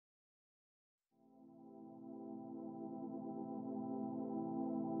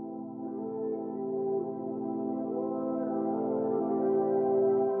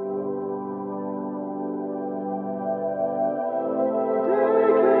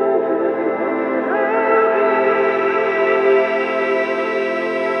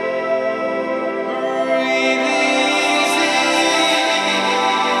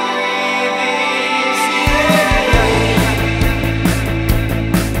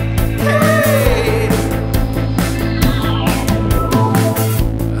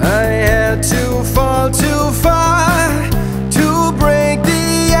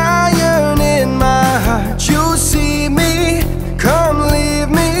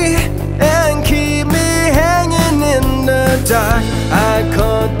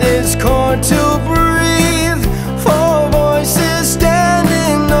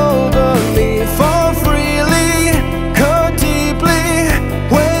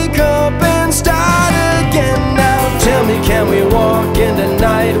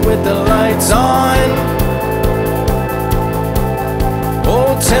with the lights on?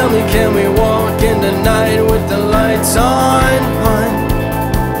 Oh, tell me, can we walk in the night with the lights on?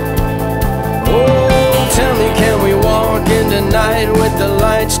 Oh, tell me, can we walk in the night with the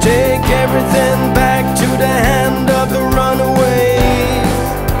lights? Take everything back to the hand of the runaway.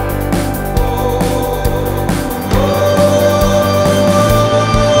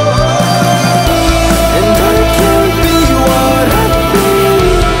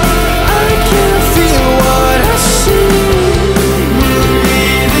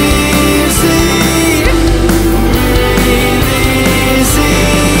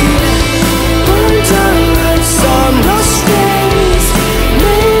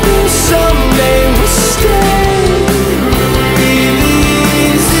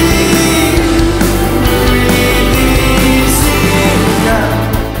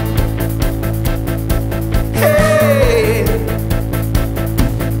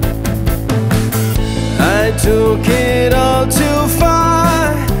 I took it all too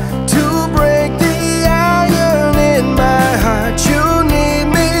far to break the iron in my heart. You need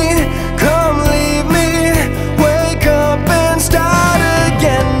me, come leave me, wake up and start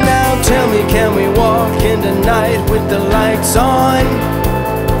again. Now tell me, can we walk in the night with the lights on?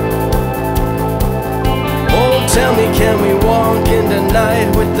 Oh, tell me, can we walk in the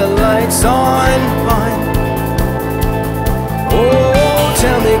night with the lights on? Oh,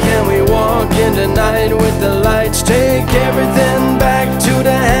 tell me, can we walk in the night with the lights? Take everything back